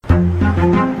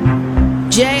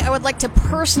Jay, I would like to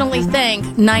personally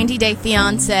thank 90 Day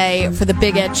Fiance for the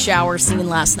Big Ed shower scene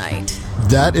last night.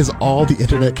 That is all the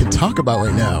internet can talk about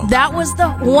right now. That was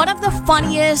one of the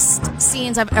funniest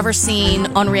scenes I've ever seen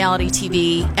on reality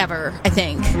TV ever, I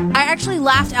think. I actually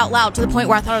laughed out loud to the point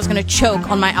where I thought I was going to choke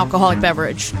on my alcoholic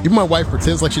beverage. Even my wife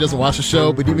pretends like she doesn't watch the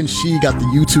show, but even she got the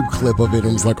YouTube clip of it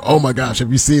and was like, oh my gosh,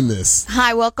 have you seen this?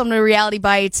 Hi, welcome to Reality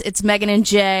Bites. It's Megan and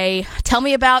Jay. Tell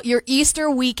me about your Easter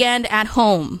weekend at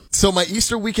home. So my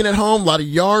Easter weekend at home, a lot of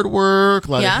yard work,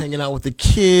 a lot of hanging out with the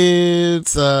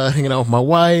kids, hanging out with my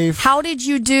wife. How did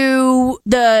you do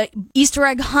the Easter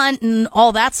egg hunt and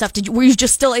all that stuff? Were you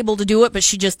just still able to do it, but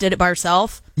she just did it by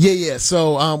herself? Yeah.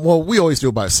 So, well, we always do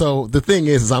it by. So the thing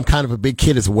is I'm kind of a big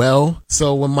kid as well.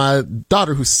 So when my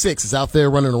daughter, who's 6, is out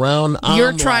there running around,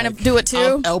 you're trying to do it too.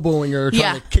 I'm elbowing her,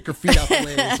 trying to kick her feet out the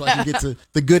way so I can get to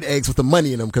the good eggs with the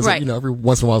money in them. Because every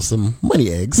once in a while, some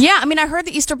money eggs. Yeah, I mean, I heard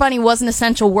the Easter Bunny was an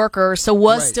essential worker, so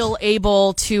was still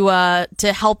able to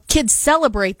help kids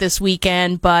celebrate this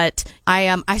weekend. But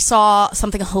I saw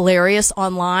something hilarious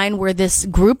online where this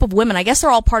group of women, I guess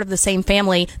they're all part of the same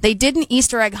family, they did an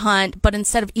Easter egg hunt, but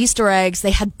instead of Easter eggs,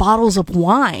 they had bottles of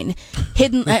wine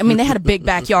hidden. I mean, they had a big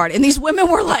backyard, and these women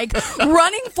were like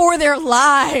running for their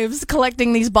lives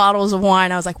collecting these bottles of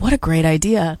wine. I was like, what a great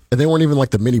idea. And they weren't even like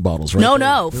the mini bottles, right?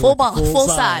 No, full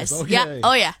size. Okay. Yeah.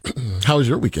 Oh yeah. How was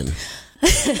your weekend?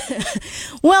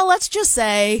 Well, let's just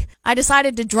say I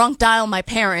decided to drunk dial my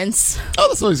parents. Oh,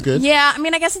 that's always good. Yeah, I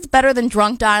mean, I guess it's better than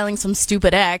drunk dialing some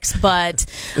stupid ex, but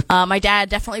my dad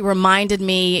definitely reminded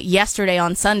me yesterday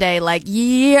on Sunday, like,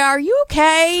 yeah, are you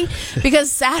okay?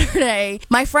 Because Saturday,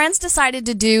 my friends decided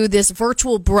to do this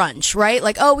virtual brunch, right?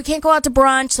 Like, oh, we can't go out to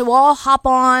brunch, so we'll all hop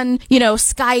on,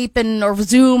 Skype or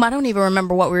Zoom. I don't even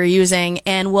remember what we were using,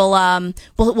 and we'll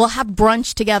have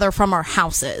brunch together from our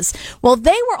houses. Well,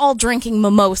 they were all drinking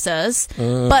mimosas,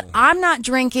 but I'm not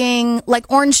drinking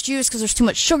like orange juice because there's too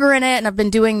much sugar in it, and I've been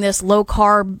doing this low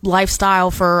carb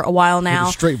lifestyle for a while now.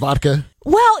 Straight vodka?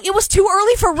 Well, it was too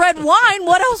early for red wine.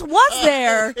 What else was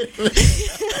there?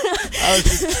 I was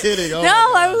just kidding. Oh,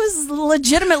 no, I was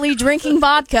legitimately drinking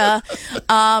vodka,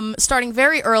 starting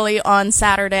very early on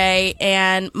Saturday.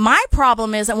 And my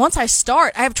problem is that once I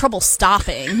start, I have trouble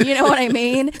stopping. You know what I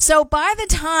mean? So by the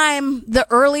time the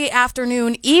early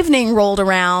afternoon, evening rolled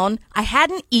around, I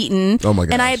hadn't eaten. Oh my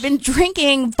gosh. And I had been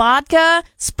drinking vodka,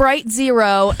 Sprite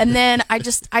Zero, and then I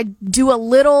do a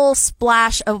little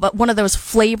splash of one of those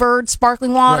flavored sparkling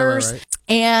waters. Right.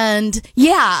 And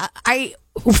yeah, I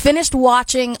finished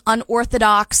watching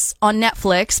Unorthodox on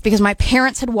Netflix because my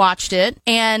parents had watched it,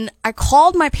 and I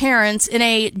called my parents in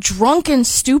a drunken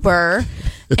stupor.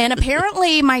 And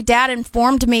apparently my dad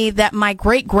informed me that my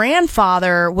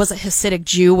great-grandfather was a Hasidic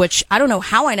Jew, which I don't know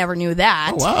how I never knew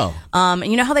that. Oh, wow. And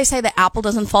you know how they say the apple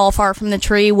doesn't fall far from the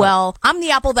tree? Well, I'm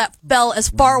the apple that fell as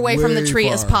far away from the tree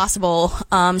as possible.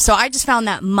 So I just found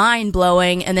that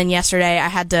mind-blowing. And then yesterday I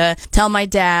had to tell my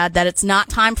dad that it's not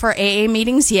time for AA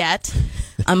meetings yet.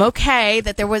 I'm okay,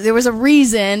 that there was a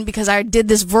reason, because I did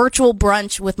this virtual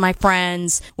brunch with my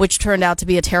friends, which turned out to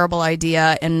be a terrible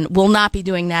idea, and will not be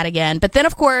doing that again. But then,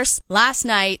 of course, last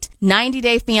night, 90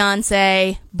 Day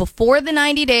Fiance, before the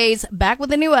 90 days, back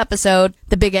with a new episode,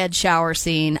 the Big Ed shower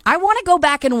scene. I want to go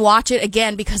back and watch it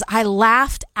again because I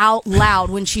laughed out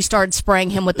loud when she started spraying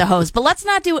him with the hose. But let's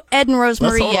not do Ed and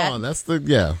Rosemary yet. Hold on. That's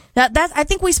the. I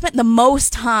think we spent the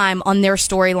most time on their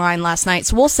storyline last night,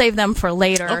 so we'll save them for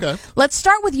later. Okay. Let's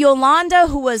start with Yolanda,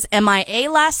 who was MIA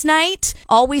last night.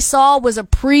 All we saw was a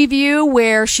preview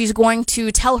where she's going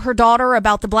to tell her daughter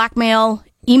about the blackmail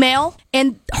email,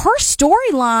 and her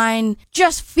storyline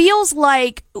just feels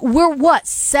like we're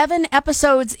 7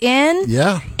 episodes in?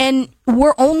 Yeah. And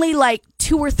we're only like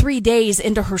 2 or 3 days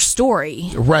into her story.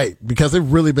 Right, because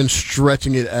they've really been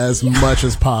stretching it as much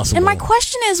as possible. And my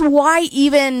question is, why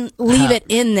even leave it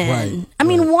in then? Right, I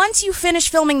mean, once you finish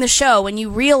filming the show and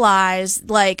you realize,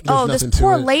 like, There's this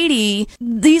poor lady,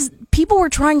 these people were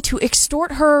trying to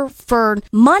extort her for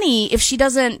money. If she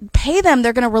doesn't pay them,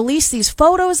 they're going to release these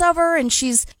photos of her, and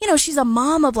she's a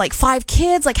mom of like 5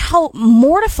 kids. Like, how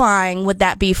mortifying would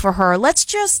that be for her? Let's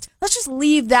just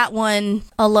leave that one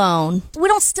alone. We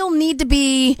don't still need to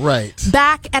be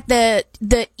back at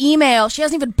the email. She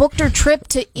hasn't even booked her trip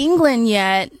to England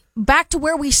yet. Back to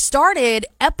where we started,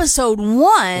 episode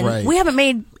 1. Right. We haven't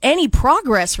made any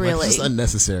progress, really. It's just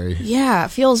unnecessary. Yeah,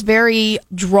 it feels very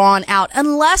drawn out,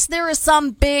 unless there is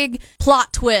some big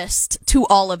plot twist to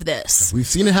all of this. We've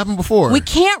seen it happen before. We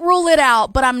can't rule it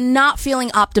out, but I'm not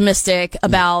feeling optimistic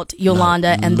about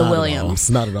Yolanda and the Williams.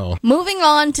 Not at all. Moving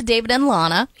on to David and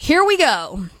Lana. Here we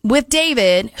go with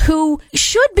David, who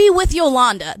should be with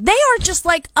Yolanda. They are just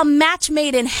like a match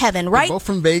made in heaven, right? They're both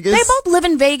from Vegas. They both live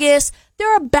in Vegas.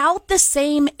 They're about the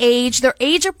same age. They're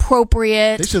age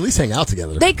appropriate. They should at least hang out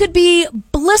together. They could be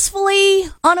blissfully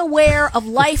unaware of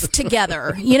life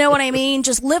together. You know what I mean?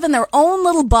 Just live in their own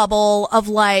little bubble of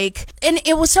like, and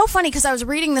it was so funny because I was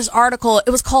reading this article. It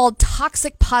was called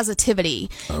Toxic Positivity.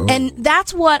 Oh. And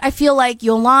that's what I feel like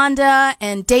Yolanda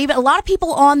and David, a lot of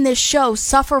people on this show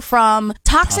suffer from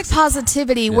toxic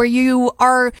positivity, where you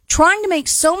are trying to make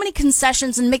so many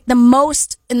concessions and make the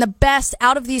most and the best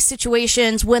out of these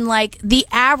situations when like the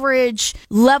average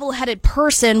level-headed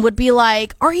person would be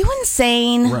like, are you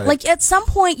insane? Right. Like at some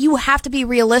point you have to be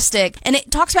realistic. And it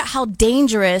talks about how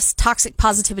dangerous toxic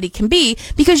positivity can be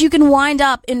because you can wind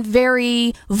up in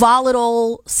very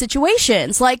volatile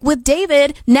situations. Like with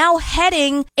David now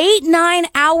heading 8-9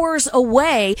 hours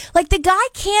away. Like the guy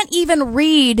can't even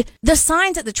read the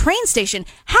signs at the train station.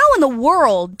 How in the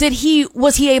world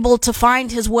was he able to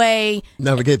find his way,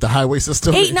 navigate the highway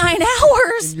system? 8-9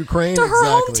 hours in Ukraine, to her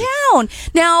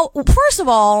hometown. Now, first of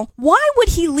all, why would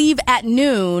he leave at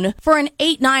noon for an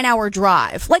 8-9 hour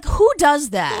drive? Like, who does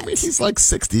that? I mean, he's like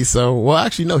 60, so, well,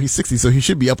 actually, no, he's 60, so he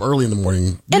should be up early in the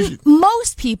morning. And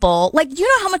most people, like, you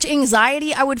know how much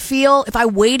anxiety I would feel if I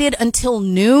waited until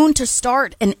noon to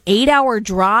start an 8-hour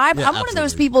drive? Yeah, I'm one of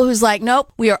those people who's like,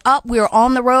 nope, we are up, we are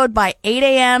on the road by 8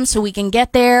 a.m. so we can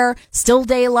get there, still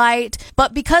daylight.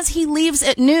 But because he leaves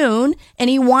at noon and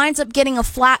he winds up getting a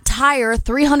flat tire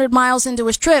 300 miles into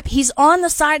his trip, he's on the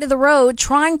side of the road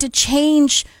trying to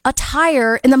change a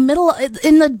tire in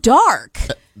the dark.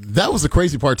 That was the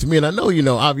crazy part to me. And I know,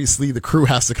 obviously the crew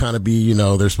has to kind of be,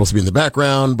 they're supposed to be in the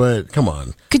background, but come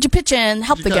on. Could you pitch in,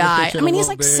 help the guy? I mean, he's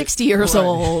like 60 years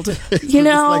old. It's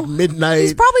like midnight.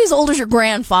 He's probably as old as your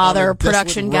grandfather,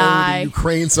 production guy. In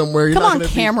Ukraine somewhere. Come on,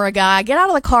 camera guy. Get out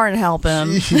of the car and help him.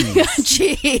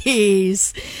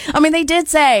 Jeez. I mean, they did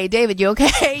say, David, you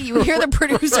okay? You hear the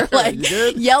producer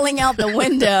yelling out the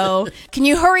window. Can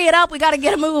you hurry it up? We got to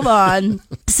get a move on.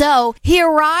 So he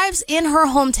arrives in her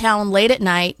hometown late at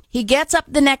night. He gets up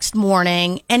the next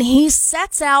morning and he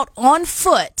sets out on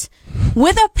foot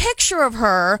with a picture of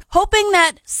her, hoping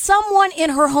that someone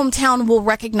in her hometown will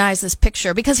recognize this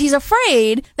picture because he's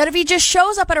afraid that if he just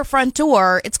shows up at her front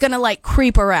door, it's going to like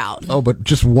creep her out. Oh, but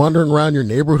just wandering around your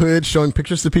neighborhood, showing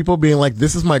pictures to people, being like,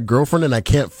 this is my girlfriend and I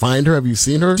can't find her. Have you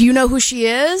seen her? Do you know who she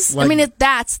is? Like, I mean,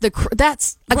 that's again,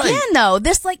 right. Though,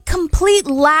 this like complete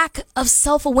lack of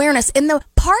self-awareness. And the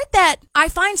part that I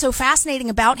find so fascinating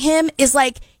about him is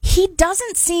like, he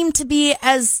doesn't seem to be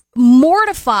as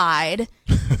mortified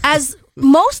as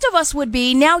most of us would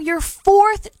be. Now your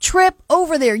fourth trip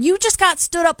over there. You just got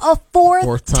stood up a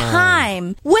fourth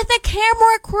time with a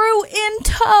camera crew in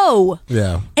tow.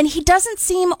 Yeah. And he doesn't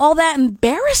seem all that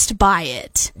embarrassed by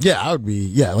it. Yeah, I would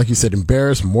be, like you said,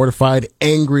 embarrassed, mortified,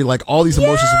 angry, like all these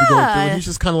emotions would be going through. And he's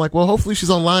just kind of like, well, hopefully she's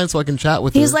online so I can chat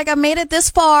with her. He's like, I made it this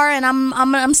far and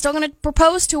I'm still going to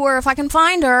propose to her if I can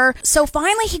find her. So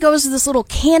finally he goes to this little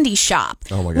candy shop,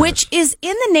 which is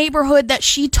in the neighborhood that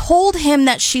she told him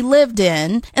that she lived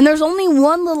in, and there's only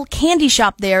one little candy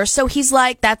shop there. So he's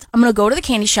like, I'm going to go to the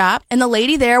candy shop, and the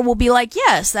lady there will be like,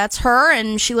 yes, that's her,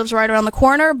 and she lives right around the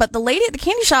corner. But the lady at the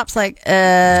candy shop's like,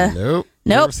 Nope.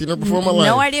 Never seen her before in my life.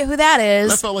 No idea who that is.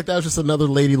 And I felt like that was just another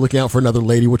lady looking out for another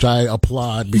lady, which I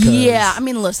applaud because... Yeah, I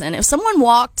mean, listen, if someone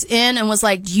walked in and was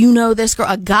like, do you know this girl?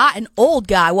 An old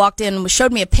guy walked in and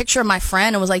showed me a picture of my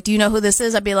friend and was like, do you know who this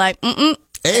is? I'd be like, mm-mm.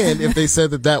 And if they said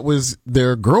that was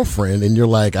their girlfriend and you're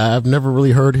like, I've never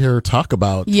really heard her talk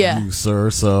about you,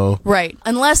 sir, so... Right.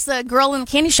 Unless the girl in the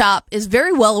candy shop is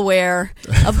very well aware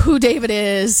of who David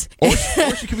is. Or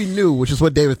she could be new, which is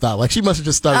what David thought. Like, she must have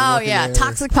just started working there.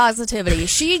 Toxic positivity.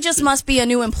 She just must be a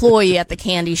new employee at the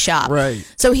candy shop. Right.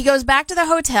 So he goes back to the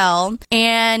hotel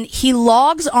and he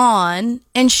logs on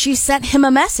and she sent him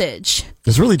a message.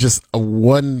 It's really just a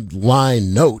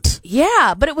one-line note.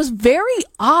 Yeah, but it was very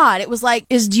odd. It was like,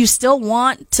 do you still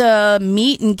want to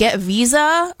meet and get a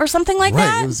visa or something like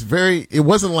that? It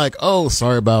wasn't like, oh,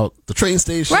 sorry about the train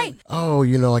station. Right. Oh,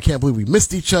 I can't believe we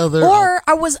missed each other. Or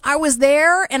I was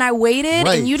there and I waited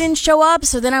and you didn't show up,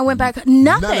 so then I went back.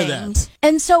 Nothing. None of that.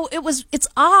 And so it's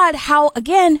odd how,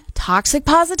 again, toxic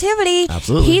positivity.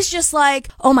 Absolutely. He's just like,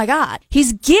 oh my God.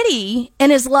 He's giddy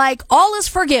and is like, all is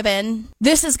forgiven.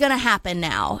 This is going to happen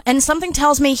now. And something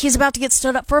tells me he's about to get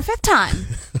stood up for a fifth time.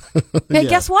 And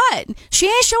guess what? She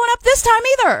ain't showing up this time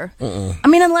either. I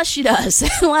mean, unless she does.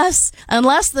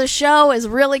 unless the show is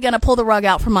really going to pull the rug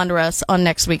out from under us on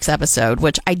next week's episode,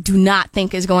 which I do not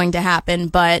think is going to happen.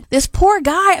 But this poor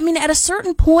guy, I mean, at a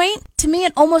certain point, to me,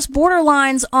 it almost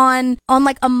borderlines on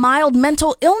like a mild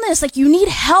mental illness. Like, you need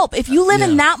help. If you live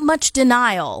in that much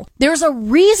denial, there's a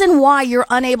reason why you're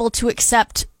unable to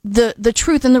accept the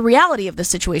truth and the reality of the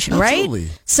situation, Absolutely.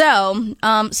 Right? So,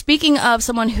 speaking of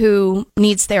someone who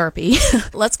needs therapy,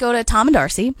 let's go to Tom and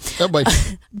Darcey.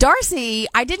 Darcey,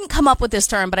 I didn't come up with this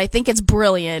term, but I think it's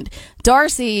brilliant.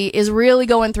 Darcey is really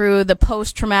going through the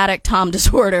post-traumatic Tom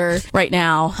disorder right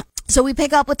now. So we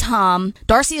pick up with Tom.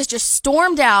 Darcey has just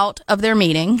stormed out of their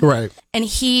meeting. Right. And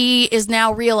he is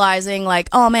now realizing, like,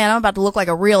 oh man, I'm about to look like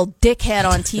a real dickhead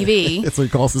on TV. That's what he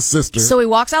calls his sister. So he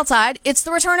walks outside. It's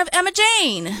the return of Emma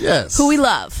Jane. Yes. Who we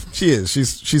love. She is.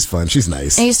 She's fun. She's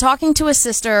nice. And he's talking to his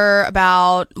sister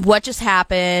about what just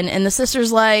happened. And the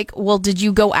sister's like, well, did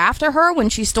you go after her when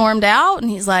she stormed out?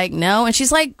 And he's like, no. And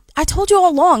she's like, I told you all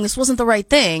along this wasn't the right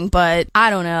thing, but I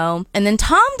don't know. And then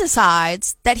Tom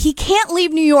decides that he can't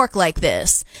leave New York like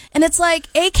this. And it's like,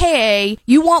 AKA,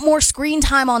 you want more screen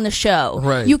time on the show.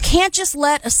 Right. You can't just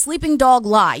let a sleeping dog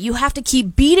lie. You have to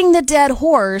keep beating the dead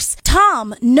horse.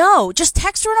 Tom, no. Just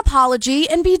text her an apology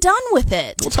and be done with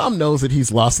it. Well, Tom knows that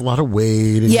he's lost a lot of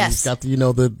weight. And he's got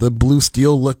the blue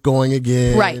steel look going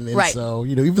again. Right, and right. So,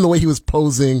 even the way he was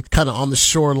posing kind of on the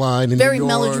shoreline in Very New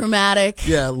York. melodramatic.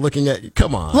 Yeah, looking at,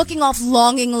 come on. Looking off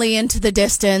longingly into the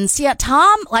distance. Yeah,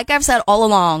 Tom, like I've said all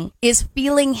along, is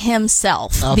feeling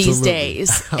himself these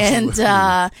days.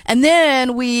 Absolutely. And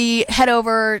then we head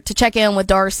over to check in with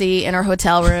Darcey in her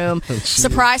hotel room.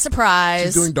 Surprise, surprise.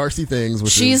 She's doing Darcey things.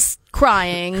 She's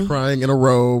crying in a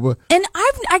robe. And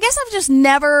I guess I've just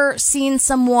never seen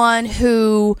someone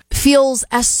who feels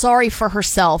as sorry for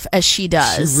herself as she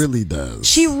does. She really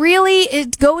does.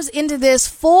 It goes into this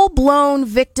full-blown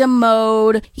victim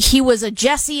mode. He was a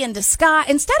Jesse in disguise.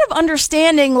 Instead of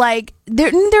understanding, like,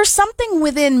 there's something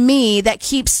within me that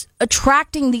keeps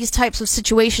attracting these types of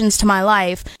situations to my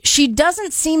life. She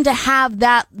doesn't seem to have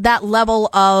that level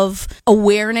of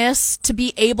awareness to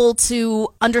be able to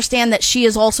understand that she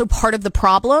is also part of the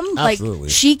problem. Absolutely.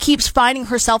 Like, she keeps finding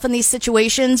herself in these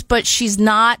situations, but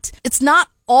it's not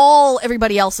all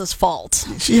everybody else's fault.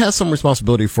 She has some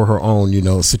responsibility for her own,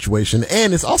 situation.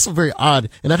 And it's also very odd.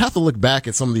 And I'd have to look back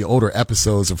at some of the older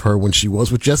episodes of her when she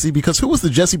was with Jesse, because who was the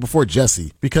Jesse before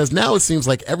Jesse? Because now it seems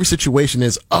like every situation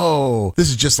is, oh, this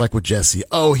is just like with Jesse.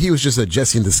 Oh, he was just a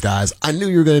Jesse in disguise. I knew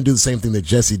you were going to do the same thing that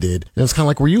Jesse did. And it's kind of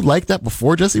like, were you like that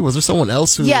before Jesse? Was there someone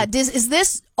else who... Yeah, is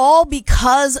this all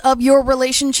because of your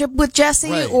relationship with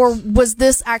Jesse, right, or was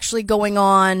this actually going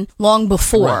on long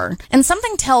before? Right. And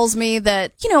something tells me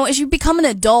that, as you become an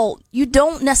adult, you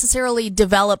don't necessarily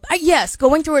develop... Yes,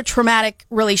 going through a traumatic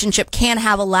relationship can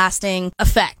have a lasting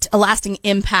effect, a lasting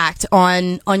impact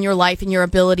on your life and your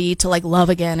ability to, like, love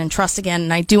again and trust again,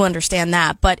 and I do understand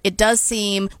that. But it does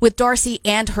seem, with Darcey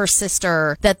and her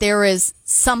sister, that there is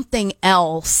something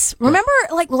else. Remember,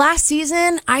 like, last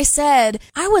season, I said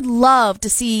I would love to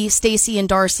see Stacey and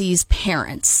Darcey's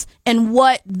parents and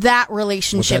what that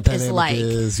relationship is like.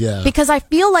 Because I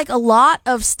feel like a lot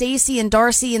of Stacey and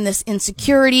Darcey and this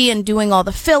insecurity and doing all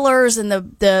the fillers and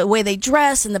the way they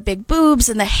dress and the big boobs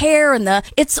and the hair and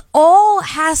it's all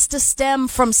has to stem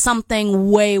from something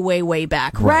way, way, way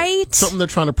back, right? Something they're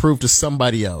trying to prove to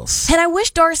somebody else. And I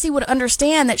wish Darcey would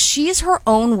understand that she's her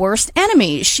own worst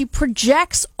enemy. She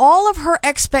projects all of her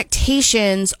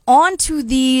expectations onto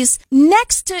these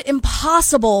next to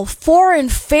impossible foreign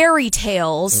fairy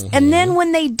tales. And then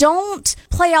when they don't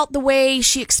play out the way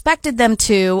she expected them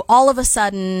to, all of a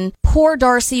sudden, poor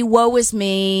Darcey, woe is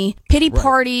me, pity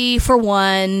party for one,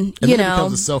 and then it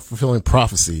becomes a self-fulfilling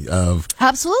prophecy of,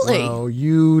 absolutely, well,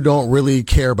 you don't really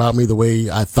care about me the way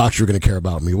I thought you were going to care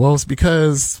about me. Well, it's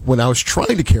because when I was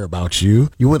trying to care about you,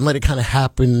 you wouldn't let it kind of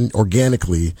happen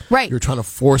organically. Right. You're trying to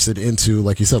force it into,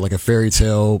 like you said, like a fairy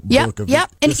tale book.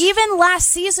 And even last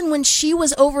season when she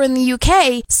was over in the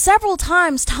UK, several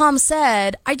times Tom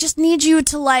said, I just need you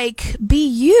to, like, be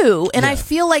you. And I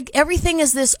feel like everything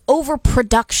is this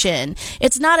overproduction.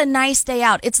 It's not a nice day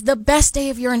out. It's the best day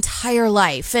of your entire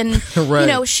life. And,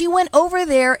 she went over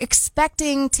there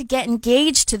expecting to get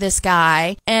engaged to this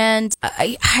guy. And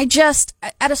I just,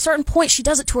 at a certain point, she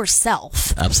does it to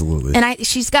herself. Absolutely. And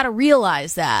she's got to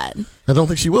realize that. I don't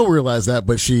think she will realize that,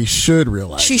 but she should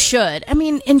realize She should. I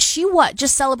mean, and she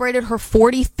just celebrated her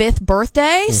 45th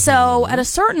birthday. So at a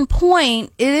certain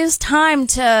point, it is time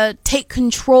to take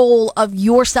control of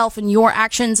yourself and your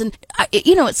actions. And,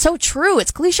 it's so true.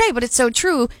 It's cliche, but it's so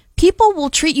true. people will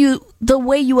treat you the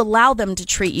way you allow them to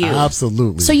treat you.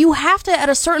 Absolutely. So you have to, at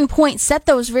a certain point, set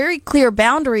those very clear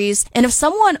boundaries. And if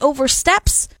someone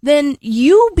oversteps, then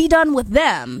you be done with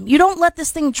them. You don't let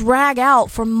this thing drag out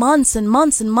for months and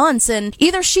months and months. And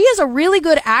either she is a really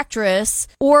good actress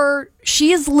or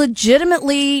she is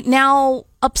legitimately now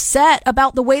upset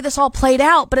about the way this all played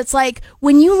out. But it's like,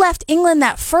 when you left England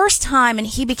that first time and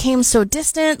he became so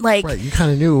distant, like... Right, you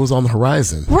kind of knew it was on the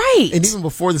horizon. Right. And even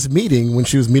before this meeting, when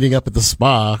she was meeting up at the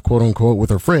spa, quote unquote,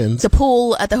 with her friends. The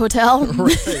pool at the hotel.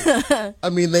 Right. I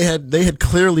mean, they had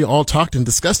clearly all talked and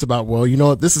discussed about, well, you know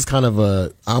what, this is kind of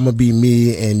a, I'm gonna be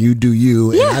me and you do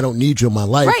you, and I don't need you in my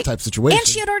life type situation. And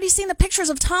she had already seen the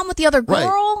pictures of Tom with the other girl.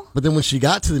 Right. But then when she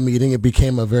got to the meeting, it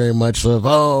became a very much of,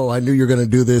 oh, I knew you were gonna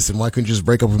do this, and why couldn't you just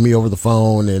break up with me over the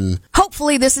phone? And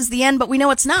hopefully this is the end, but we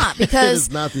know it's not, because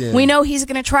it's not the end. We know he's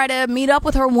going to try to meet up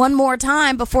with her one more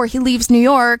time before he leaves New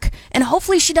York, and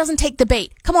hopefully she doesn't take the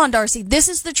bait. Come on, Darcey, this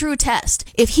is the true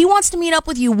test. If he wants to meet up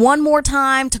with you one more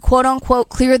time to quote unquote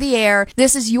clear the air,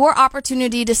 this is your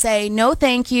opportunity to say, no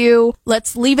thank you,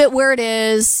 let's leave it where it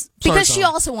is. Because she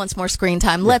also wants more screen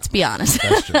time, let's be honest.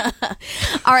 That's true.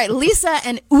 All right, Lisa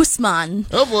and Usman.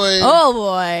 Oh boy. Oh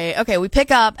boy. Okay, we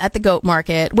pick up at the goat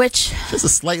market, which... Just a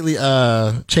slightly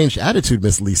changed attitude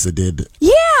Miss Lisa did.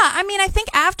 Yeah, I mean, I think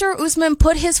after Usman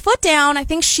put his foot down, I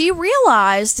think she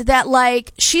realized that,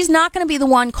 like, she's not going to be the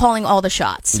one calling all the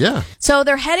shots. Yeah. So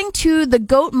they're heading to the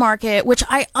goat market, which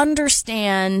I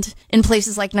understand in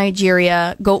places like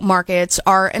Nigeria, goat markets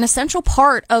are an essential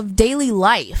part of daily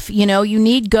life. You know, you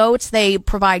need goats. They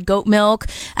provide goat milk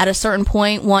at a certain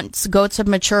point once goats have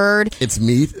matured. It's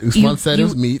meat. Usman said it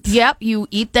was meat. Yep, you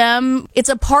eat them. It's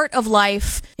a part of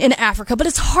life in Africa, but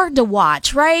it's hard to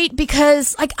watch, right?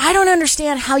 Because, like, I don't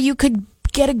understand how you could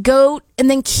get a goat and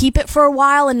then keep it for a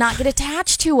while and not get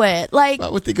attached to it. Like, I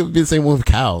would think it would be the same with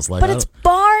cows. Like, but it's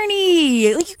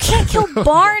Barney. Like, you can't kill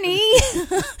Barney.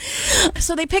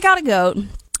 So they pick out a goat.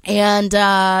 And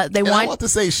I want to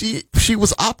say she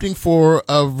was opting for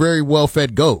a very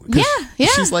well-fed goat. Yeah.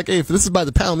 She's like, hey, if this is by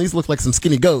the pound, these look like some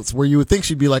skinny goats, where you would think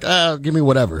she'd be like, give me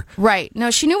whatever. Right.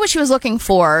 No, she knew what she was looking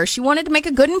for. She wanted to make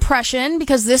a good impression,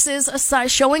 because this is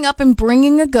showing up and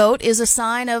bringing a goat is a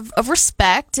sign of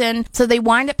respect. And so they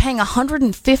wind up paying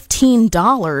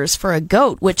 $115 for a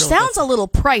goat, which sounds a little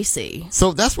pricey.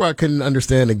 So that's where I couldn't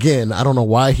understand. Again, I don't know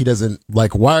why he doesn't,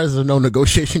 like, why is there no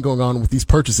negotiation going on with these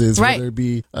purchases? Right. Whether it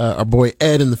be our boy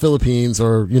Ed in the Philippines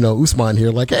or, you know, Usman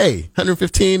here, like, hey,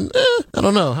 115, I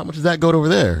don't know. How much does that goat over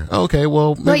there? Okay,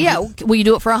 well. But yeah, will you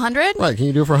do it for 100? Right, can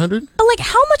you do it for 100? But, like,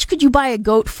 how much could you buy a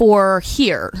goat for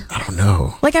here? I don't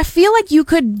know. Like, I feel like you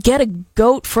could get a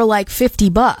goat for like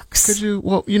 $50. Could you?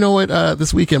 Well, you know what?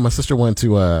 This weekend, my sister went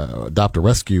to adopt a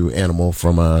rescue animal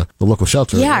from the local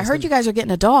shelter. Yeah, I heard you guys are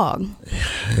getting a dog.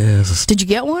 Yes. Did you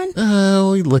get one?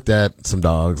 We looked at some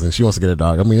dogs, and she wants to get a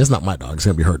dog. I mean, it's not my dog; it's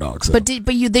gonna be her dog. So. But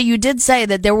you did say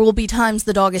that there will be times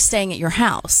the dog is staying at your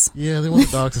house. Yeah, they want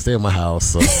the dog to stay at my house.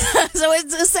 So. So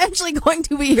it's essentially going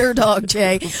to be your dog,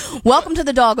 Jay. Welcome to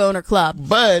the dog owner club.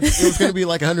 But it was going to be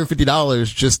like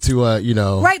 $150 just to, you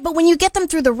know. Right, but when you get them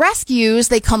through the rescues,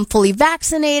 they come fully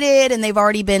vaccinated and they've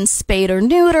already been spayed or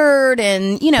neutered,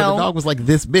 and, you know. But the dog was like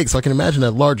this big, so I can imagine a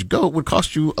large goat would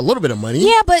cost you a little bit of money.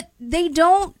 Yeah, but they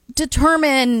don't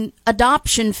determine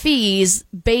adoption fees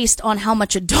based on how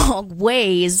much a dog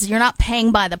weighs. You're not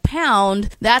paying by the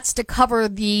pound. That's to cover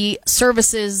the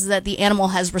services that the animal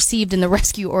has received in the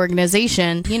rescue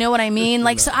organization. You know what I mean?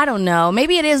 Like, so I don't know.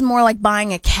 Maybe it is more like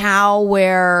buying a cow,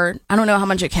 where I don't know how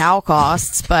much a cow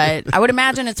costs, but I would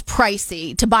imagine it's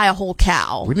pricey to buy a whole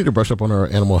cow. We need to brush up on our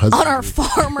animal husbandry. On our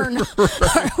farmer.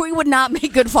 We would not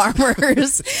make good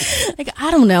farmers. Like, I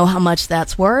don't know how much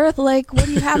that's worth. Like, what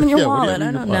do you have in your wallet?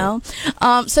 I don't know.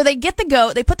 So they get the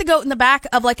goat. They put the goat in the back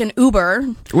of like an Uber,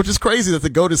 which is crazy that the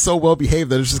goat is so well behaved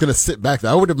that it's just going to sit back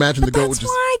there. I would imagine the goat would just. That's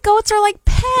why goats are like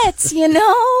pets. You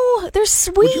know, they're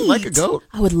sweet. Would you like a goat?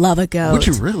 I would love a goat. Would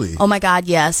you really? Oh my God,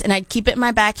 yes. And I'd keep it in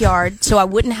my backyard so I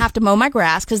wouldn't have to mow my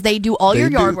grass, because they do all your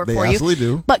yard work for you. They absolutely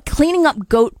do. But cleaning up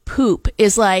goat poop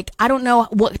is like, I don't know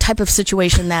what type of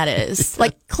situation that is.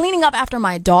 Like, cleaning up after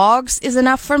my dogs is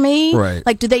enough for me. Right.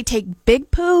 Like, do they take big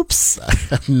poops? I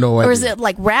have no idea. Or is it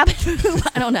like rabbit poop?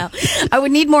 I don't know. I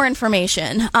would need more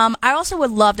information. I also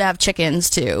would love to have chickens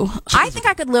too. I think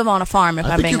I could live on a farm if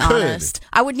I'm being honest.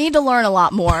 I would need to learn a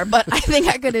lot more, but I think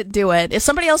I could do it. If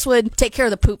somebody else would take care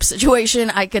of the poop situation,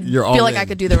 I could feel like I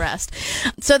could do the rest.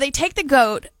 So they take the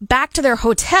goat back to their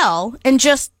hotel and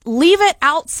just leave it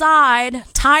outside,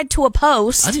 tied to a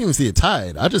post. I didn't even see it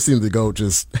tied. I just seen the goat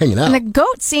just hanging out. And the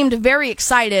goat seemed very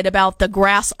excited about the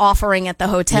grass offering at the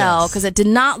hotel because it did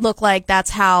not look like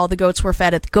that's how the goats were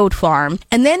fed at the goat farm.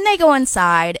 And then they go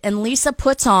inside and Lisa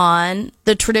puts on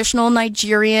the traditional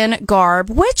Nigerian garb,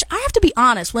 which I have to be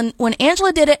honest, when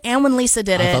Angela did it and when Lisa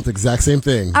did it, I thought the exact same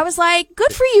thing. I was like,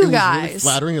 good for you guys. It was really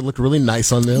flattering. It looked really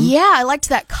nice on them. Yeah, I liked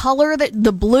that color,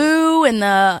 the blue and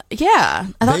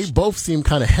They both seemed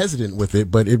kind of hesitant with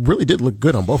it, but it really did look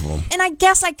good on both of them. And I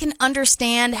guess I can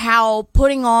understand how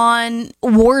putting on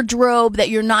wardrobe that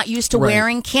you're not used to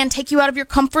wearing can take you out of your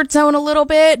comfort zone a little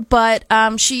bit, but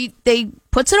they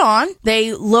puts it on.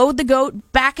 They load the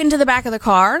goat back into the back of the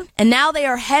car, and now they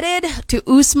are headed to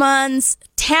Usman's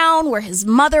town where his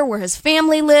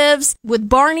family lives, with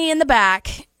Barney in the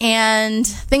back, and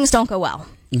things don't go well.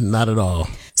 Not at all.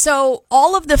 So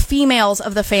all of the females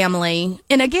of the family,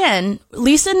 and again,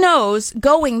 Lisa knows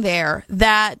going there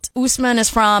that Usman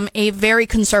is from a very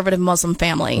conservative Muslim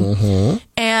family,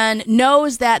 and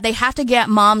knows that they have to get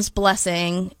mom's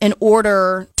blessing in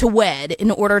order to wed,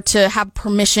 in order to have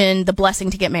permission, the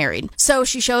blessing to get married. So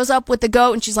she shows up with the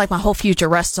goat, and she's like, my whole future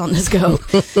rests on this goat.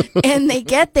 And they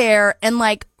get there, and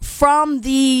like from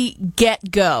the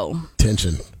get-go,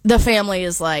 tension. The family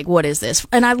is like, what is this?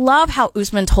 And I love how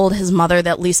Usman told his mother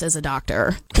that Lisa's a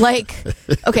doctor. Like,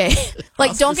 okay,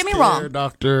 like, don't get me wrong.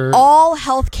 Doctor. All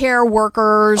healthcare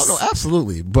workers. Oh, no,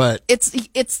 absolutely. But it's,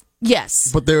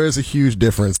 yes. But there is a huge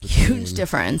difference. Huge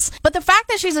difference. But the fact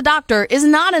that she's a doctor is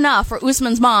not enough for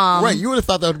Usman's mom. Right. You would have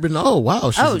thought that would have been, oh, wow,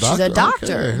 she's a doctor. She's a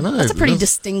doctor. Okay, nice. That's a pretty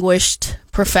distinguished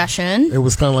profession. It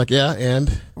was kind of like, yeah,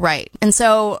 and? Right. And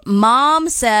so mom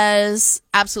says,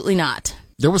 absolutely not.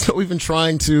 There was no even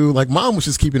trying to, like, mom was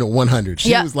just keeping it 100.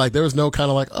 She was like, there was no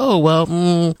kind of like, oh, well,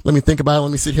 let me think about it.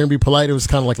 Let me sit here and be polite. It was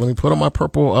kind of like, let me put on my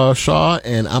purple shawl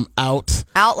and I'm out.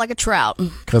 Out like a trout.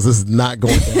 Because this is not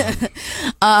going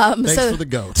down. Thanks for the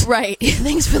goat. Right.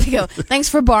 Thanks for the goat. Thanks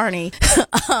for Barney.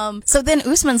 So then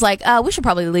Usman's like, we should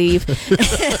probably leave.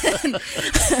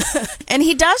 And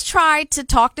he does try to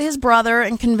talk to his brother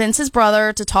and convince his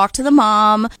brother to talk to the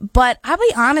mom. But I'll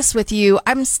be honest with you,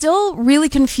 I'm still really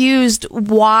confused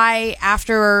why,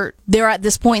 after they're at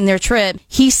this point in their trip,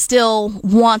 he still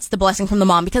wants the blessing from the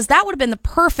mom, because that would have been the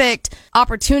perfect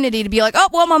opportunity to be like, oh,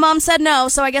 well, my mom said no,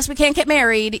 so I guess we can't get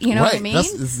married. You know what I mean?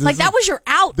 Like, that was your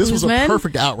out, This was a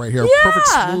perfect out right here. Yeah. Perfect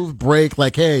smooth break.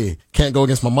 Like, hey, can't go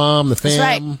against my mom, the fam.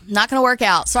 That's right. Not going to work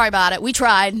out. Sorry about it. We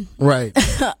tried. Right.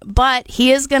 But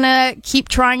he is going to keep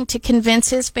trying to convince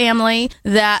his family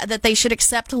that they should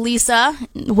accept Lisa.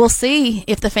 We'll see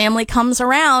if the family comes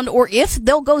around, or if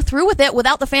they'll go through with it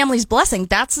without the family's blessing.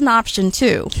 That's an option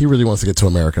too. He really wants to get to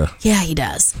America. Yeah, he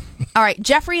does. All right,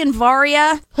 Geoffrey and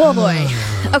Varya. Oh boy.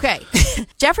 Okay.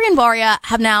 Geoffrey and Varya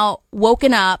have now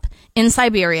woken up in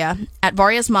Siberia at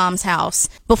Varya's mom's house.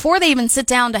 Before they even sit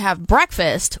down to have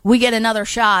breakfast, we get another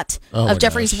shot of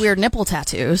Geoffrey's weird nipple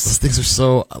tattoos. Those things are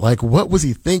so, like, what was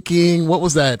he thinking? What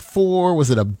was that for? Was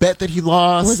it a bet that he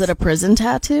lost? Was it a prison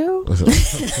tattoo? Was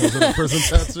it a prison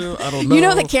tattoo? I don't know. You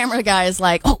know, the camera guy is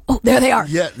like, oh, there they are.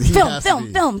 Yeah,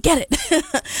 film, get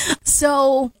it.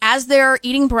 So as they're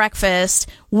eating breakfast,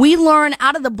 we learn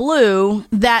out of the blue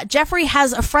that Geoffrey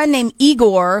has a friend named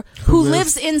Igor who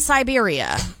lives in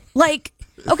Siberia. Like,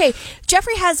 okay,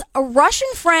 Geoffrey has a Russian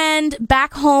friend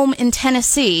back home in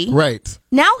Tennessee. Right.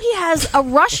 Now he has a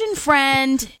Russian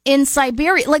friend in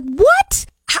Siberia. Like, what?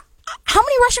 How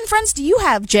many Russian friends do you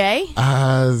have, Jay? 0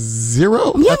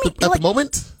 yeah, at the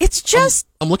moment. It's just...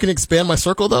 I'm looking to expand my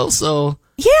circle, though, so...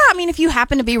 Yeah, I mean, if you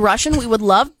happen to be Russian, we would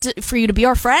love for you to be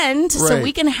our friend, so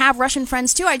we can have Russian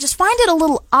friends, too. I just find it a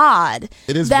little odd.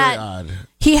 It is very odd.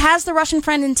 He has the Russian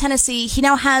friend in Tennessee. He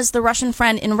now has the Russian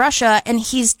friend in Russia, and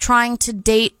he's trying to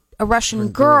date a Russian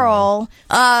girl.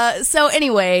 So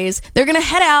anyways, they're going to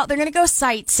head out. They're going to go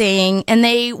sightseeing, and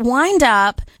they wind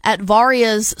up at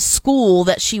Varya's school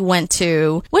that she went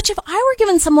to, which if I were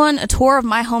giving someone a tour of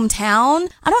my hometown,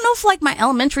 I don't know if like my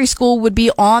elementary school would be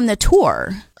on the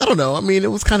tour. I don't know. I mean,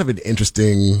 it was kind of an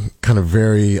interesting, kind of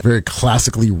very, very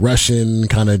classically Russian,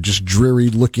 kind of just dreary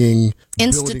looking,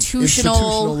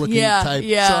 institutional looking type.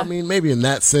 Yeah. So, I mean, maybe in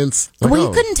that sense. Like, well,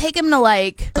 you couldn't take him to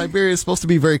like... Siberia is supposed to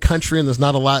be very country and there's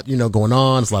not a lot, going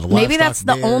on. There's a lot of maybe that's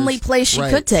the only place she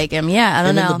could take him. Yeah, I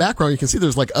don't know. And in the background, you can see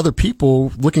there's like other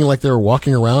people looking like they're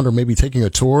walking around or maybe taking a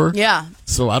tour. Yeah.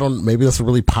 So maybe that's a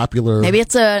really popular... Maybe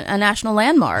it's a national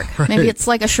landmark. Right. Maybe it's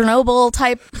like a Chernobyl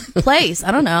type place.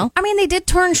 I don't know. I mean, they did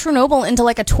turn Chernobyl into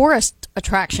like a tourist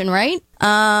attraction, right?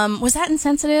 Was that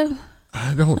insensitive?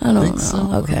 I don't think so.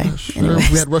 Okay. I'm not sure.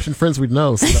 If we had Russian friends, we'd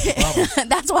know. So that's the problem.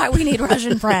 That's why we need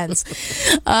Russian friends.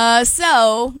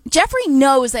 So Geoffrey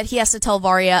knows that he has to tell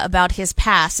Varya about his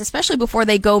past, especially before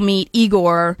they go meet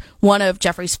Igor, one of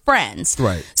Geoffrey's friends.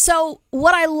 Right. So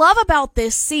what I love about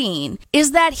this scene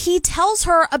is that he tells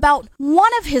her about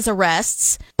one of his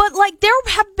arrests, but like there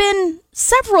have been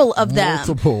several of them.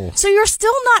 Multiple. So you're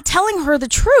still not telling her the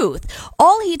truth.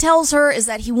 All he tells her is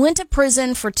that he went to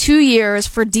prison for 2 years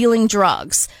for dealing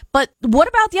drugs. But what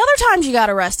about the other times you got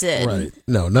arrested? Right.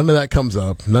 No, none of that comes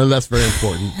up. None of that's very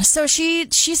important. So she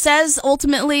says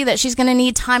ultimately that she's going to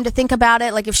need time to think about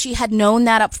it. Like if she had known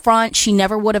that up front, she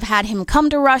never would have had him come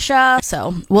to Russia.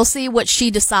 So we'll see what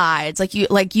she decides.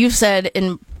 Like you said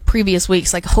in previous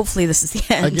weeks, like hopefully this is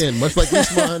the end. Again, much like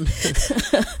Usman,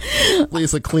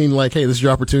 please a clean, like, hey, this is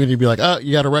your opportunity to be like, oh,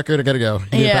 you got a record, I gotta go.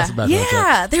 You Yeah, pass it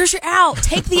back there's your out.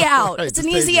 Take the out. Right, it's an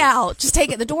just easy take it. out. Just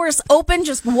take it. The door is open.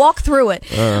 Just walk through it.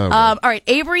 All right,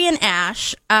 Avery and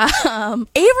Ash. Avery,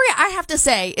 I have to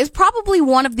say, is probably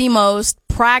one of the most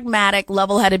pragmatic,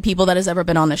 level-headed people that has ever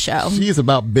been on the show. She's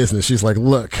about business. She's like,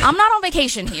 look, I'm not on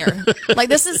vacation here. Like,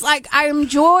 this is like, I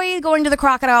enjoy going to the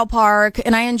crocodile park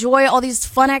and I enjoy all these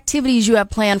fun activities you have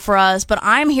planned for us, but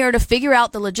I'm here to figure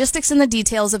out the logistics and the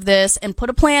details of this and put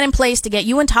a plan in place to get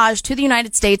you and Taj to the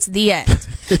United States, the end.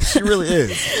 she really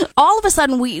is. All of a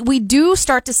sudden, we do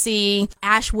start to see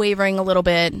Ash wavering a little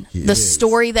bit. The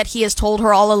story that he has told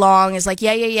her all along is like,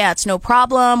 yeah, it's no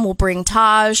problem. We'll bring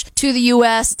Taj to the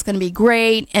U.S. It's going to be great.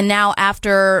 And now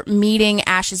after meeting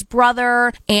Ash's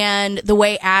brother and the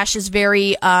way Ash is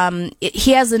very,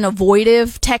 he has an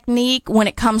avoidative technique when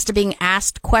it comes to being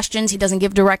asked questions. He doesn't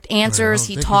give direct answers.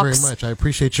 He Thank talks. you very much. I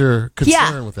appreciate your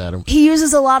concern with that. He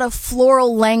uses a lot of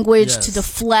floral language Yes. to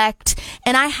deflect.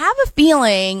 And I have a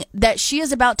feeling that she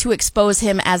is about to expose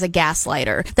him as a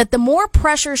gaslighter. That the more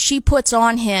pressure she puts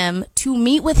on him to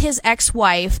meet with his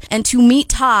ex-wife and to meet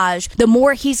Taj, the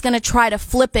more he's going to try to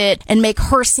flip it and make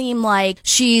her seem like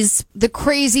she's the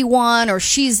crazy one or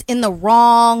she's in the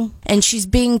wrong and she's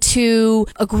being too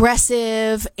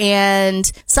aggressive.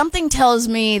 And something tells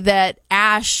me that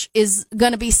Ash is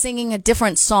going to be singing a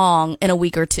different song in a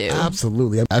week or two.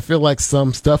 Absolutely. I feel like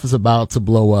some stuff is about to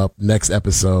blow up next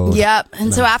episode. Yep.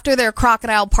 And so after their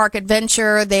Crocodile Park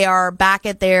adventure, they are back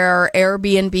at their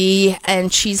Airbnb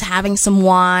and she's having some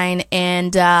wine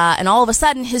and all of a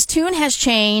sudden his tune has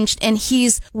changed and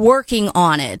he's working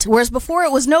on it. Whereas before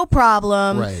it was no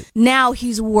problem. Right. Now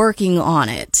he's working on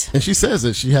it. And she says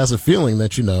that she has a feeling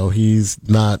that, he's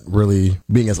not really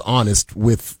being as honest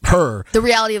with her. The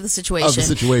reality of the situation.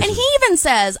 And he even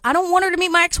says, I don't want her to meet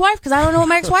my ex-wife because I don't know what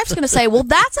my ex-wife's going to say. Well,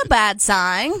 that's a bad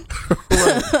sign.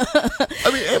 Right.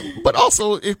 I mean, but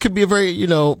also it could be a very,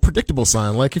 predictable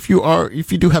sign. Like if you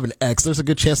do have an ex, there's a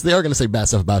good chance they are going to say bad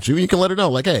stuff about you. And you can let her know,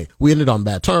 like, hey, we ended on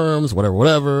bad terms,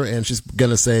 whatever. And she's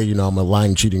going to say, I'm a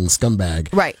lying, cheating scumbag.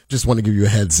 Right. Just want to give you a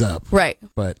heads up. Right.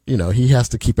 But, he has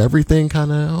to keep everything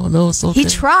kind of, oh no, it's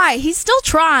okay. He's still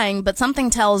trying, but something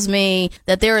tells me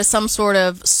that there is some sort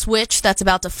of switch that's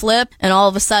about to flip, and all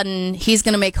of a sudden he's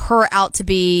going to make her out to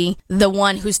be the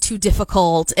one who's too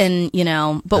difficult, and,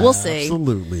 but we'll see.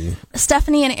 Absolutely.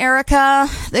 Stephanie and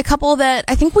Ericka, the couple that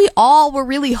I think we all were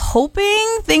really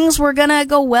hoping things were going to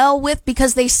go well with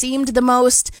because they seemed the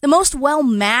most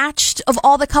well-matched of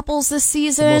all the couples this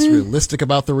season. The most realistic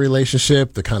about the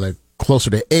relationship, the kind of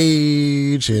closer to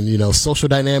age and, social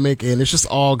dynamic, and it's just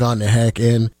all gone to heck.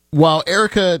 And while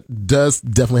Ericka does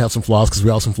definitely have some flaws, because we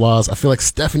all have some flaws, I feel like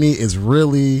Stephanie is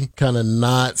really kind of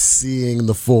not seeing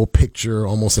the full picture,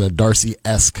 almost in a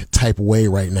Darcey-esque type way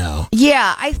right now.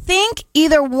 Yeah, I think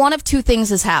either one of two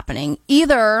things is happening.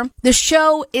 Either the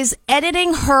show is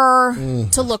editing her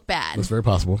to look bad. That's very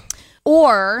possible.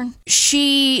 Or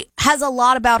she has a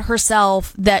lot about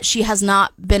herself that she has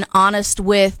not been honest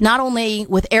with, not only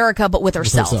with Ericka, but with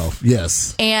herself.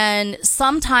 Yes. And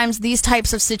sometimes these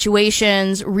types of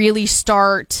situations really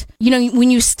start, when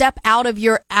you step out of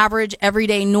your average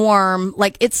everyday norm,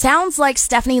 like it sounds like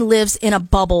Stephanie lives in a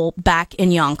bubble back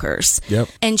in Yonkers. Yep.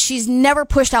 And she's never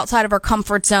pushed outside of her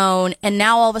comfort zone. And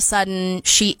now all of a sudden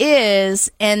she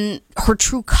is, and her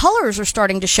true colors are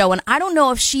starting to show. And I don't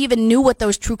know if she even knew what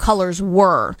those true colors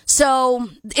were. So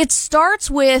it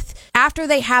starts with after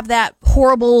they have that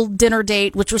horrible dinner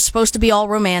date, which was supposed to be all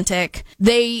romantic,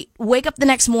 they wake up the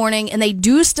next morning and they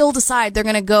do still decide they're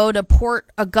going to go to Port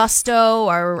Augusta,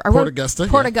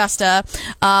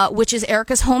 which is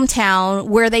Ericka's hometown,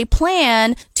 where they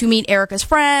plan to meet Ericka's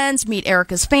friends, meet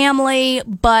Ericka's family.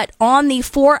 But on the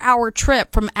 4-hour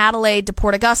trip from Adelaide to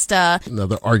Port Augusta,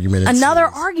 another argument.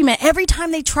 Every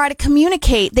time they try to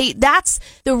communicate, that's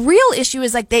the real issue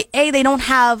is like they they don't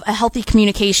have a healthy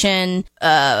communication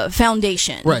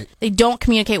foundation. Right. They don't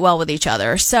communicate well with each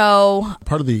other. So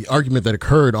part of the argument that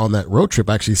occurred on that road trip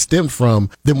actually stemmed from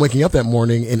them waking up that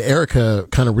morning and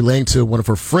Ericka kind of relaying to one of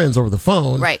her friends over the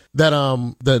phone right. that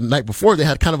the night before they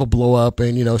had kind of a blow up,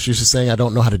 and she's just saying, I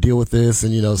don't know how to deal with this,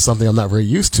 and something I'm not very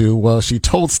used to. Well, she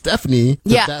told Stephanie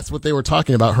that that's what they were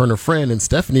talking about, her and her friend, and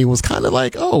Stephanie was kind of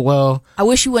like, oh, well, I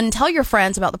wish you wouldn't tell your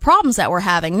friends about the problems that we're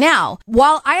having. Now,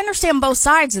 while I understand both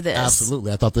sides of this.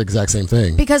 Absolutely. I thought the exact same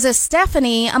thing. Because as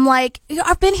Stephanie, I'm like,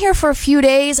 I've been here for a few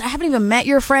days. I haven't even met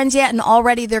your friends yet, and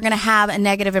already they're going to have a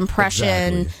negative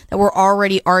impression that we're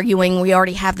already arguing. We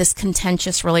already have this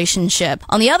contentious relationship.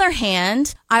 On the other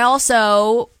hand, I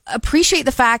also appreciate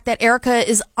the fact that Ericka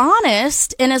is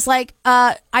honest and is like,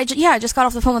 I just got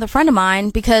off the phone with a friend of mine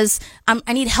because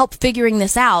I need help figuring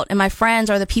this out, and my friends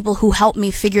are the people who help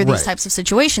me figure these types of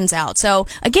situations out. So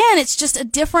again, it's just a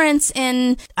difference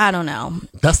in, I don't know.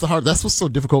 That's what's so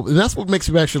difficult, and that's what makes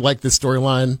me actually like this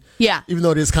storyline. Yeah. Even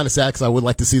though it is kind of sad, because I would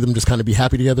like to see them just kind of be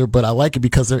happy together, but I like it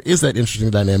because there is that interesting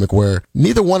dynamic where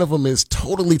neither one of them is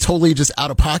totally just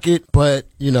out of pocket, but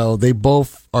they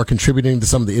both are contributing to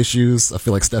some of the issues. I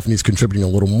feel like Stephanie's contributing a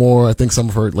little more. I think some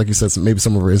of her, like you said, maybe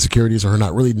some of her insecurities or her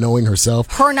not really knowing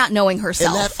herself. Her not knowing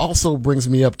herself. And that also brings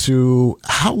me up to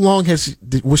how long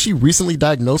was she recently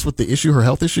diagnosed with the issue, her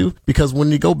health issue? Because when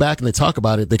you go back and they talk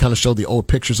about it, they kind of show the old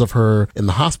pictures of her in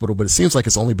the hospital, but it seems like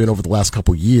it's only been over the last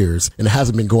couple years, and it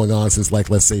hasn't been going on since, like,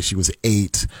 let's say she was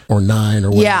 8 or 9 or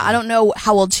whatever. Yeah, I don't know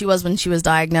how old she was when she was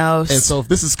diagnosed. And so if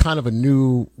this is kind of a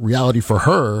new reality for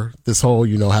her, this whole,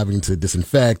 having to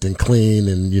disinfect and clean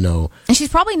and, And she's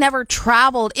probably never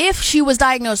traveled. If she was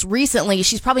diagnosed recently,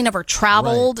 she's probably never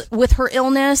traveled with her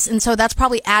illness. And so that's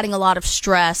probably adding a lot of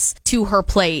stress to her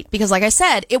plate. Because like I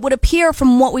said, it would appear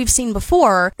from what we've seen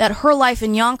before that her life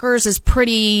in Yonkers is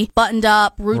pretty buttoned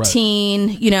up, routine.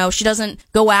 Right. She doesn't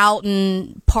go out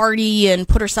and party and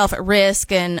put herself at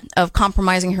risk and of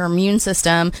compromising her immune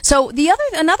system. So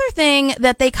another thing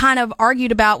that they kind of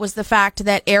argued about was the fact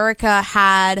that Ericka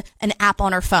had an app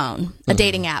on her phone, a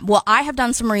dating app. Well, I have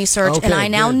done some research and I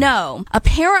now know.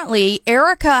 Apparently,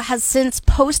 Ericka has since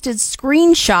posted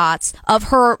screenshots of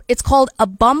her, it's called a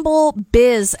Bumble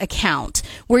Biz account,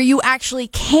 where you actually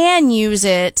can use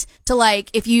it to, like,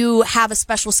 if you have a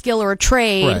special skill or a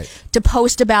trade, to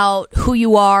post about who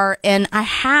you are. And I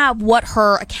have what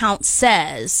her account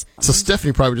says. So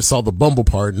Stephanie probably just saw the Bumble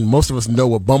part, and most of us know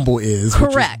what Bumble is.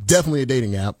 Correct. Which is definitely a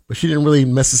dating app, but she didn't really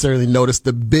necessarily notice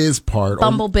the biz part.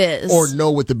 Bumble Biz. Or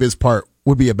know what the biz part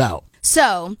would be about.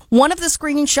 So, one of the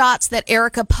screenshots that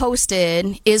Ericka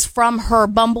posted is from her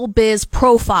Bumble Biz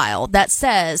profile that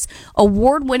says,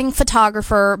 award-winning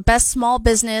photographer, best small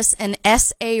business, and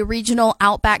SA Regional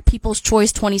Outback People's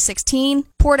Choice 2016,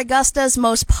 Port Augusta's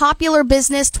most popular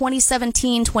business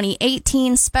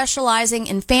 2017-2018, specializing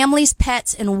in families,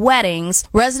 pets, and weddings,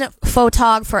 resident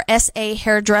photog for SA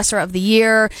Hairdresser of the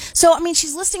Year. So,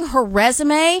 she's listing her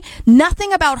resume.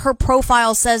 Nothing about her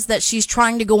profile says that she's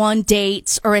trying to go on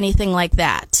dates or anything like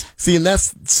that. See, and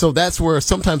that's where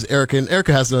sometimes Ericka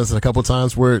has done this a couple of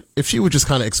times, where if she would just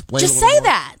kind of explain, just say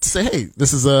that. Say, hey,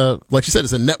 this is like you said,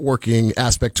 it's a networking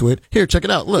aspect to it. Here, check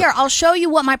it out. Look. Here, I'll show you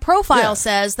what my profile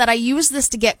says, that I use this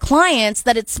to get clients,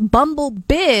 that it's Bumble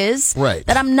Biz,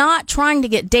 that I'm not trying to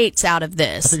get dates out of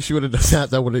this. I think she would have done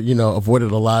that. That would have,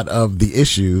 avoided a lot of the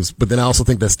issues. But then I also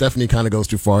think that Stephanie kind of goes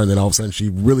too far, and then all of a sudden she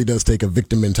really does take a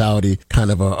victim mentality,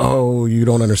 kind of you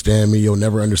don't understand me, you'll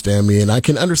never understand me. And I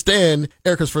can understand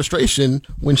Ericka's frustration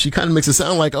when she kind of makes it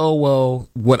sound like, oh, well,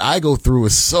 what I go through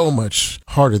is so much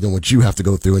harder than what you have to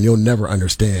go through, and you'll never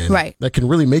understand. Right. That can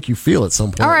really make you feel at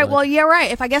some point. All right, well, yeah, right.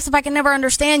 If I can never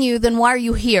understand you, then why are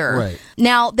you here? Right.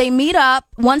 Now, they meet up.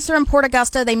 Once they're in Port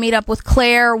Augusta, they meet up with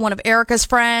Claire, one of Ericka's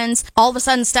friends. All of a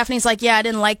sudden, Stephanie's like, yeah, I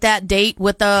didn't like that date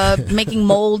with the making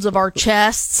molds of our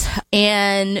chests.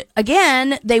 And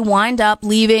again, they wind up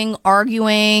leaving,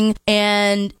 arguing.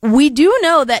 And we do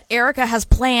know that Ericka has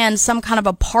planned some kind of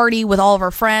a party with all of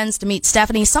her friends to meet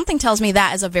Stephanie. Something tells me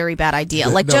that is a very bad idea.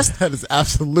 That is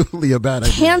absolutely a bad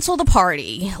idea. Cancel the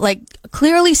party.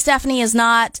 Clearly Stephanie is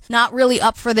not really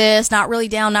up for this, not really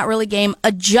down, not really game.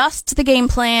 Adjust the game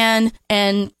plan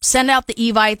and send out the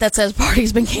evite that says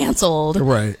party's been canceled.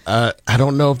 Right. I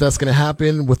don't know if that's going to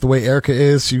happen with the way Ericka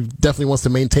is. She definitely wants to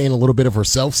maintain a little bit of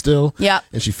herself still. Yeah.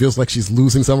 And she feels like she's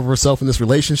losing some of herself in this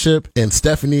relationship. And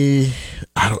Stephanie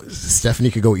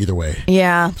could go either way.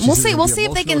 Yeah. We'll see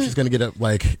if they can. She's going to get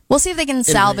we'll see if they can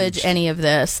salvage any of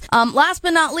this. Last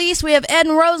but not least, we have Ed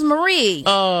and Rosemarie.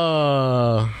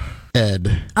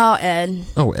 Ed. Oh, Ed.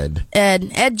 Oh, Ed.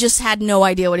 Ed just had no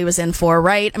idea what he was in for,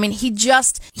 right?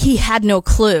 He had no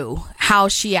clue how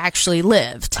she actually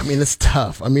lived. I mean, it's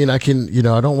tough. I mean, I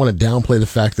don't want to downplay the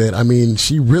fact that, I mean,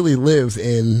 she really lives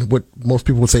in what most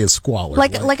people would say is squalor.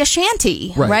 Like a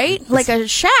shanty, right? Like a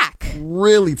shack.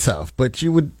 Really tough. But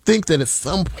you would think that at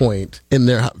some point in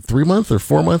their 3 month or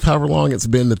 4 month, however long it's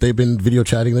been that they've been video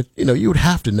chatting, that, you would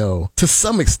have to know to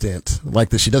some extent, like,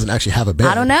 that she doesn't actually have a bed.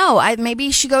 I don't know.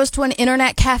 Maybe she goes to an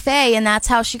internet cafe and that's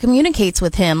how she communicates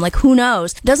with him. Like, who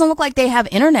knows? It doesn't look like they have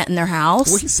internet in their house.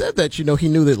 Well, he said that, he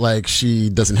knew that, like, she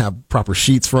doesn't have proper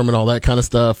sheets for him and all that kind of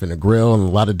stuff, and a grill and a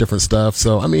lot of different stuff.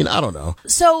 So, I mean, I don't know.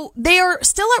 So they are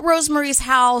still at Rosemary's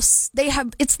house.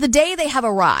 It's the day they have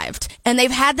arrived, and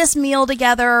they've had this meal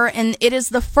together, and it is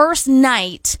the first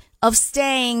night of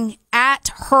staying at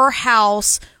her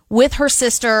house with her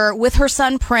sister, with her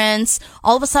son Prince.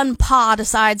 All of a sudden, Pa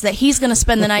decides that he's going to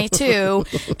spend the night too.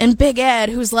 And Big Ed,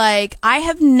 who's like, I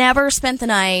have never spent the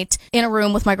night in a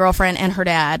room with my girlfriend and her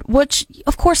dad, which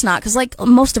of course not, because like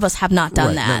most of us have not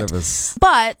done that. None of us.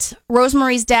 But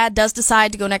Rosemary's dad does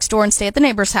decide to go next door and stay at the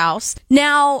neighbor's house.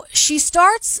 Now, she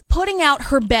starts putting out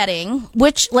her bedding,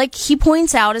 which, like he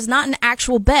points out, is not an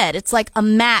actual bed. It's like a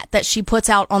mat that she puts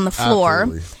out on the floor.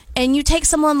 Absolutely. And you take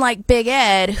someone like Big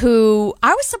Ed, who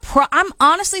I'm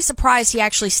honestly surprised he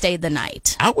actually stayed the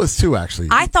night. I was too, actually.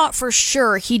 I thought for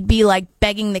sure he'd be like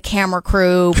begging the camera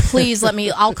crew, please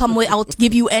I'll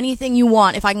give you anything you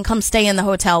want if I can come stay in the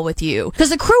hotel with you. Because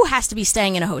the crew has to be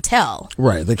staying in a hotel.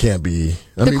 Right, they can't be.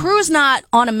 The crew's not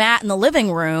on a mat in the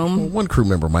living room. Well, one crew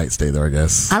member might stay there, I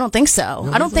guess. I don't think so.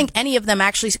 I don't think any of them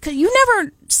actually, because you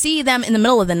never see them in the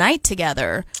middle of the night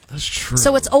together. That's true.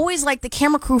 So it's always like the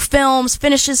camera crew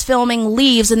finishes filming,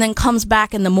 leaves, and then comes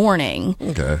back in the morning.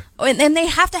 Okay. And they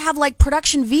have to have like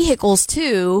production vehicles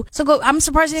too. So I'm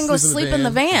surprised he didn't go sleep in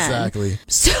the van. Exactly.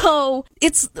 So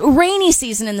it's rainy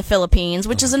season in the Philippines,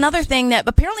 which is another thing that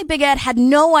apparently Big Ed had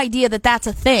no idea that that's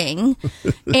a thing.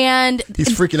 And he's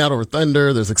freaking out over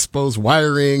thunder. There's exposed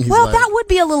wiring. That would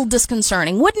be a little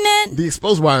disconcerting, wouldn't it? The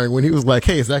exposed wiring, when he was like,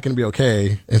 hey, is that going to be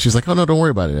okay? And she's like, oh, no, don't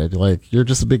worry about it. Like, you're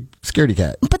just a big scaredy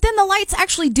cat. But then the lights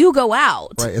actually do go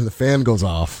out. Right, and the fan goes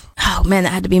off. Oh, man,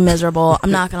 that had to be miserable.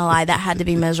 I'm not going to lie. That had to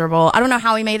be miserable. I don't know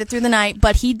how he made it through the night,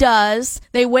 but he does.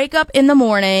 They wake up in the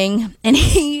morning, and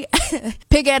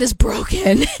Big Ed is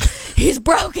broken. He's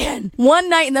broken. One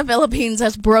night in the Philippines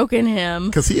has broken him.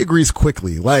 Because he agrees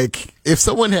quickly. Like, if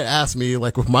someone had asked me,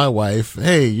 like with my wife,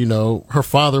 hey, her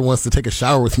father wants to take a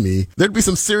shower with me, there'd be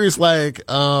some serious, like,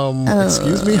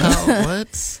 excuse me,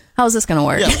 what? How's this going to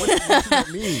work? Yeah, what does that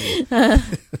mean?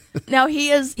 Now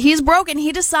he's broken.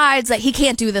 He decides that he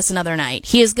can't do this another night.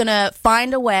 He is going to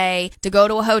find a way to go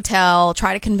to a hotel,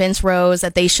 try to convince Rose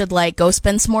that they should like go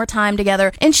spend some more time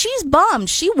together. And she's bummed.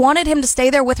 She wanted him to stay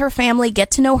there with her family,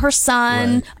 get to know her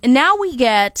son. Right. And now we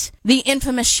get the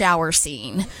infamous shower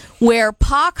scene where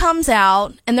Pa comes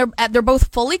out and they're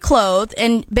both fully clothed,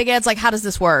 and Big Ed's like, how does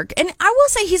this work? And I will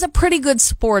say he's a pretty good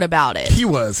sport about it. He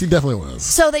definitely was.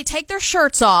 So they take their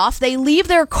shirts off, they leave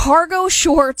their cargo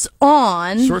shorts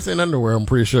on. Shorts and underwear, I'm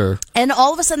pretty sure. And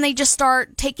all of a sudden they just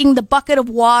start taking the bucket of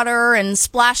water and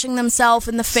splashing themselves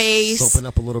in the face. Soaping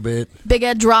up a little bit. Big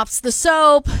Ed drops the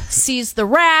soap, sees the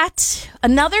rat.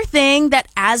 Another thing that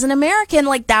as an American,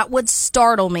 like that would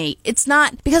startle me. It's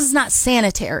not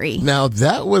sanitary. Now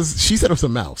she said it was a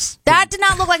mouse. That did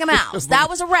not look like a mouse. That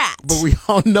was a rat. But we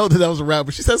all know that was a rat.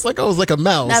 But she says like, oh, it was like a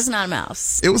mouse. That's not a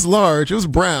mouse. It was large. It was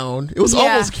brown. It was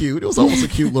almost cute. It was almost a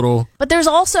cute little. But there's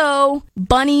also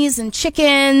bunnies and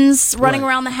chickens running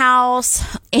around the house.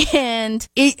 And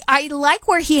I like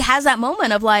where he has that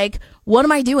moment of like, what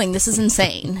am I doing? This is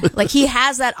insane. Like he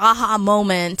has that aha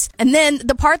moment. And then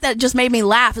the part that just made me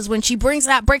laugh is when she breaks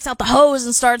out the hose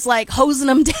and starts like hosing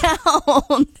him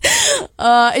down.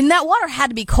 And that water had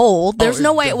to be cold. There's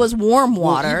no way it was warm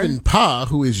water. Well, even Pa,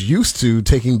 who is used to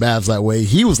taking baths that way,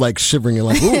 he was like shivering and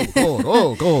like, ooh, cold,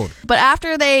 oh, cold. But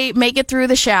after they make it through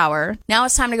the shower, now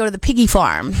it's time to go to the piggy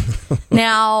farm.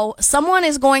 Now, someone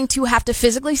is going to have to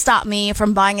physically stop me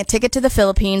from buying a ticket to the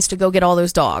Philippines to go get all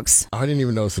those dogs. I didn't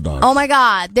even notice the dogs. Oh my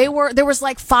God. There was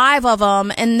like 5 of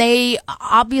them, and they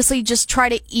obviously just try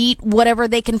to eat whatever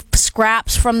they can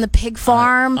scraps from the pig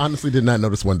farm. I honestly did not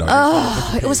notice one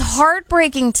dog. It was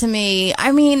heartbreaking to me.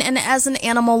 I mean, and as an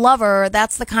animal lover,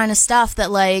 that's the kind of stuff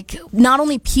that like not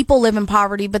only people live in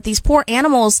poverty, but these poor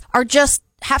animals are just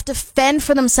have to fend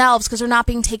for themselves because they're not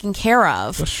being taken care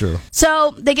of. That's true.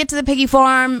 So they get to the piggy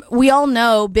farm. We all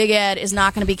know Big Ed is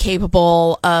not going to be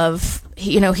capable of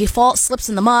he slips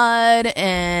in the mud,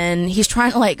 and he's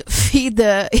trying to like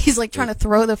he's like trying to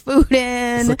throw the food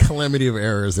in. It's a calamity of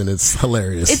errors, and it's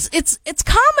hilarious. It's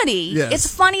comedy. Yes.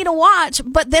 It's funny to watch,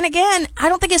 but then again, I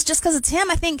don't think it's just because it's him.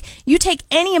 I think you take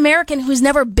any American who's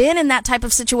never been in that type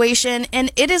of situation,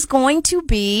 and it is going to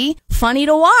be funny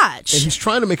to watch. And he's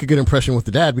trying to make a good impression with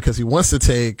the dad because he wants to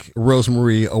take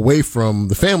Rosemary away from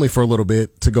the family for a little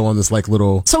bit to go on this like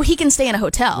little... So he can stay in a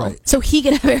hotel. Right. So he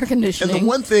can have air conditioning. And the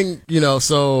one thing,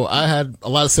 so I had a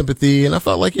lot of sympathy, and I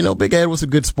felt like, Big Ed was a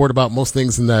good sport about most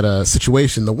things in that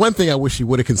situation. The one thing I wish he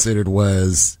would have considered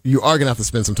was, you are going to have to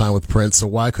spend some time with Prince, so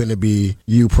why couldn't it be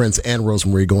you, Prince, and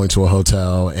Rosemary going to a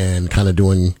hotel and kind of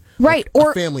doing... Right.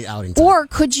 Or family outing time. Or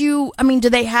could you, do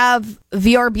they have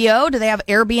VRBO? Do they have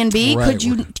Airbnb? Right.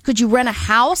 Could you rent a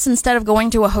house instead of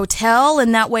going to a hotel?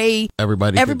 And that way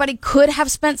everybody could have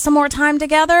spent some more time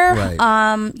together.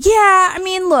 Right.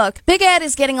 Look, Big Ed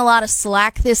is getting a lot of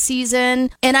slack this season.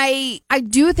 And I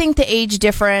do think the age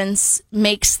difference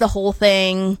makes the whole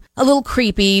thing a little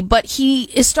creepy, but he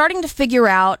is starting to figure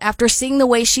out, after seeing the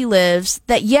way she lives,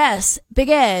 that yes, Big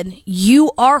Ed,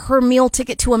 you are her meal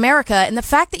ticket to America. And the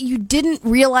fact that you didn't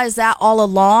realize that all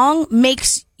along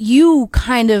makes you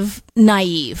kind of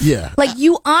naive. Yeah. Like,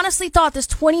 you honestly thought this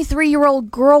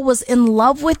 23-year-old girl was in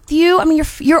love with you? I mean,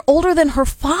 you're older than her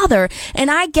father.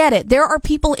 And I get it. There are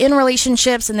people in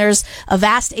relationships, and there's a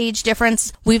vast age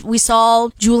difference. We saw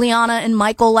Juliana and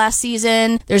Michael last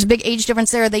season. There's a big age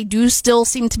difference there. They do still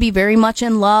seem to be very much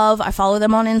in love. I follow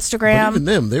them on Instagram. But even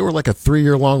them, they were like a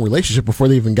 3-year-long relationship before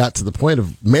they even got to the point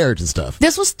of marriage and stuff.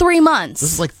 This was 3 months.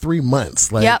 This is like 3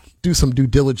 months. Like, yep. Do some due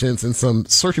diligence and some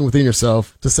searching within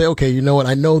yourself to say, okay, you know what?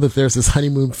 I know that there's this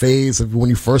honeymoon phase of when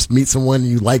you first meet someone and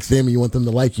you like them and you want them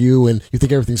to like you and you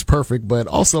think everything's perfect, but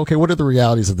also, okay, what are the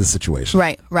realities of this situation?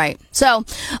 Right. So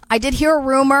I did hear a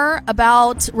rumor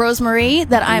about Rosemary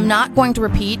that I'm not going to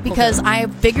repeat because I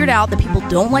have figured out that people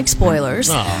don't like spoilers.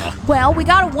 Well, we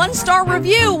got a 1-star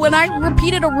review when I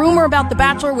repeated a rumor about The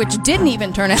Bachelor, which didn't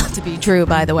even turn out to be true,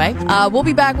 by the way. We'll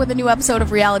be back with a new episode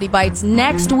of Reality Bites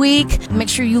next week. Make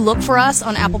sure you look for us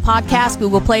on Apple Podcasts,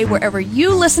 Google Play, wherever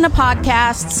you listen to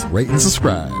podcasts. Rate and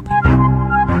subscribe.